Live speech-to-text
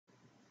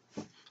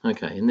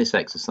Okay, in this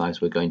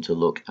exercise we're going to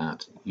look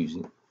at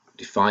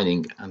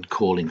defining and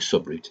calling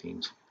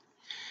subroutines.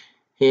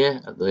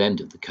 Here at the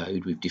end of the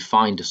code we've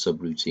defined a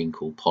subroutine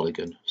called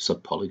polygon,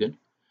 subpolygon,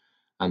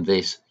 and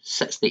this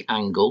sets the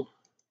angle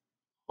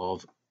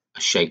of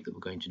a shape that we're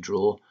going to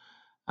draw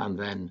and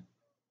then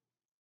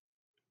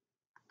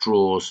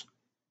draws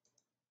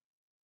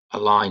a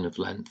line of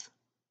length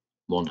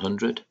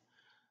 100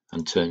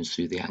 and turns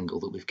through the angle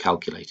that we've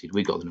calculated.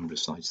 We've got the number of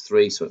sides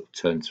 3, so it'll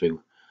turn through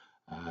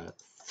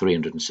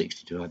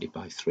 360 divided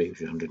by 3, which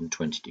is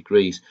 120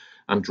 degrees,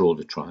 and draw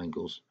the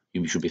triangles.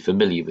 You should be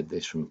familiar with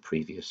this from a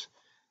previous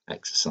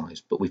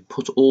exercise, but we've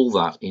put all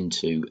that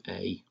into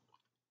a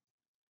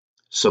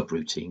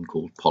subroutine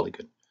called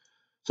polygon.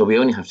 So we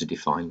only have to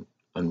define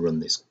and run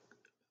this.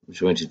 We're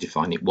going to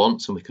define it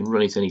once and we can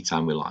run it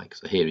anytime we like.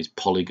 So here is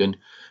polygon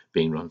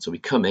being run. So we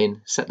come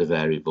in, set the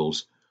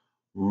variables,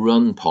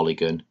 run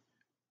polygon,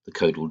 the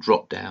code will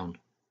drop down,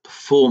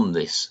 perform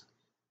this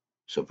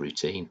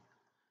subroutine,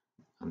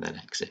 and then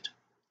exit.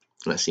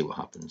 Let's see what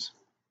happens.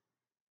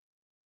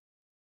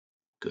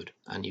 Good,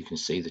 and you can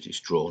see that it's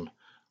drawn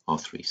our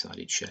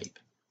three-sided shape.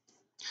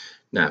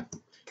 Now,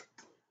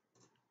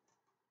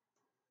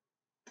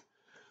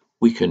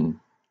 we can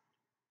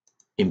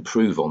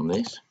improve on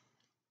this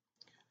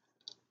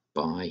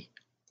by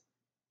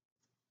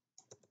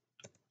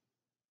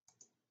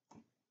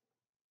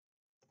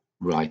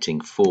writing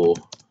for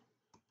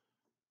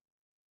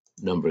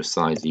number of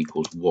sides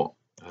equals what,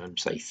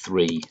 say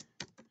 3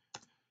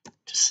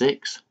 to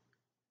 6,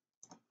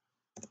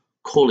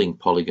 calling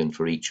polygon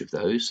for each of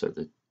those, so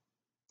the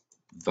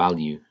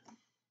value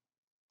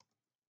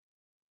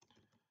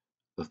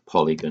of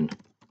polygon,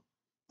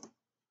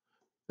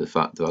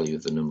 the value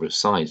of the number of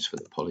sides for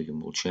the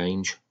polygon will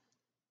change.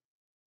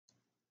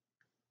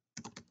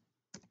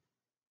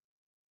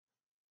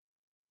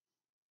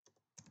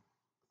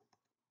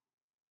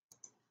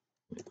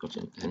 We've got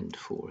an end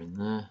 4 in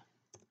there.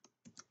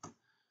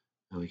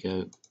 There we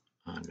go,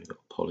 and we've got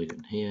a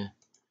polygon here,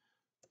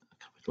 a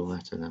capital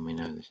letter, then we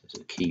know this is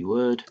a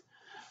keyword,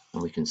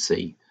 and we can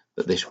see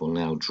that this will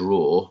now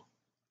draw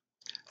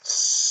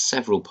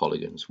several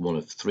polygons, one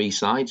of 3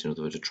 sides, in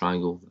other words a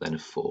triangle, then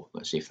of 4.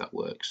 Let's see if that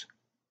works.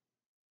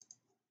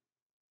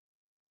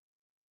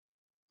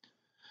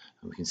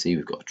 And we can see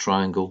we've got a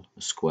triangle,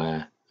 a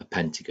square, a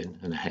pentagon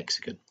and a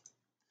hexagon.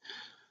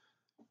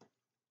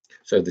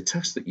 So the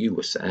task that you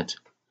were set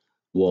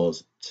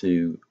was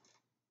to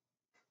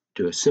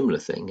do a similar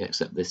thing,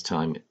 except this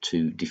time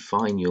to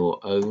define your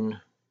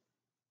own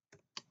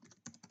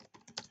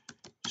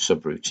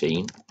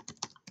subroutine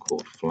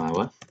called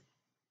flower.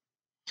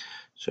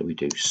 So we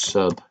do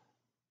sub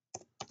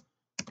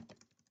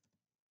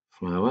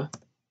flower,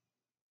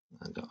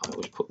 and I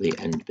always put the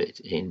end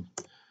bit in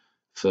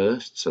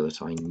first so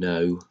that I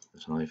know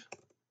that I'm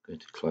going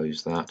to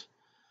close that.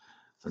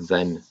 And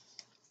then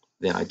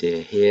the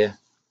idea here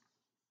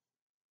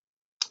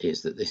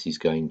is that this is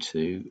going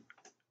to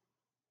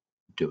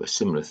do a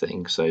similar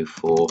thing. So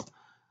for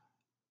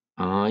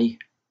I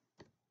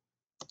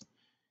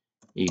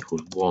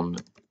equals 1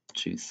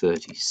 to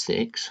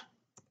 36,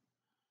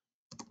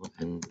 we'll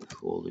end the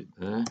for loop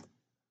there.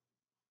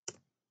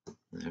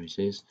 There it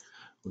is.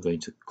 We're going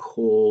to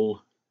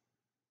call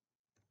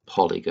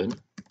polygon,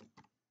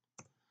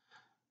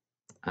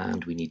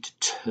 and we need to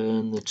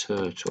turn the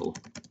turtle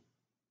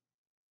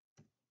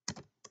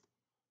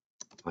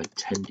by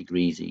 10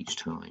 degrees each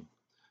time.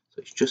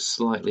 So it's just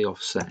slightly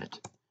offset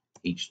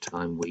each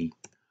time we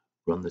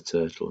run the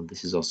turtle, and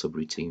this is our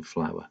subroutine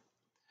flower.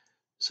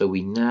 So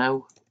we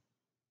now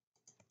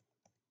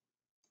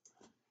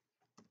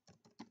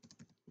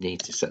need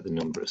to set the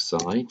number of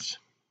sides,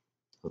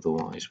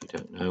 otherwise we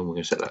don't know. We're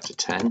going to set that to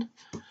 10.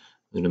 We're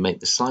going to make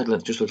the side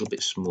length just a little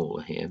bit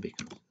smaller here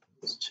because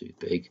it's too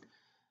big,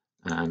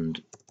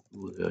 and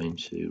we're going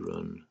to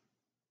run,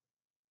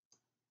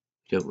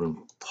 we don't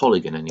run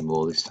polygon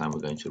anymore, this time we're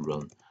going to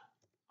run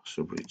a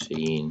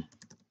subroutine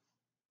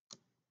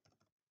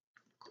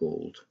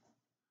called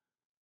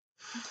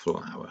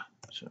flower.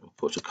 So we'll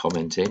put a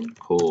comment in,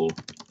 call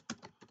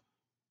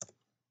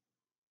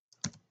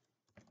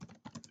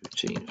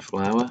routine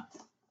flower.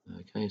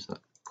 Okay, so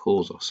that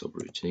calls our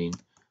subroutine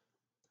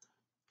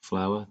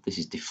flower. This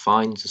is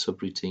defines the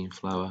subroutine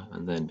flower,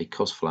 and then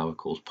because flower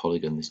calls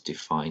polygon, this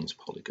defines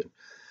polygon.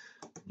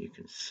 You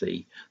can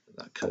see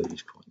that that code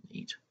is quite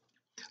neat.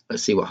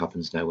 Let's see what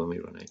happens now when we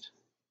run it.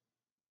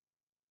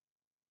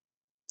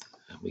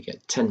 And we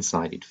get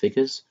 10-sided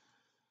figures,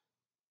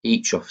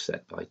 each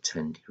offset by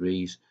 10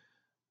 degrees,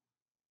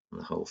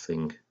 and the whole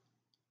thing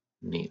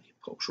neatly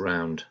pops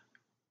round,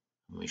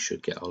 and we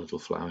should get our little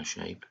flower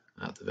shape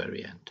at the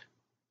very end.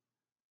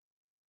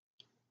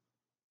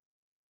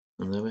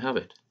 And there we have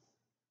it.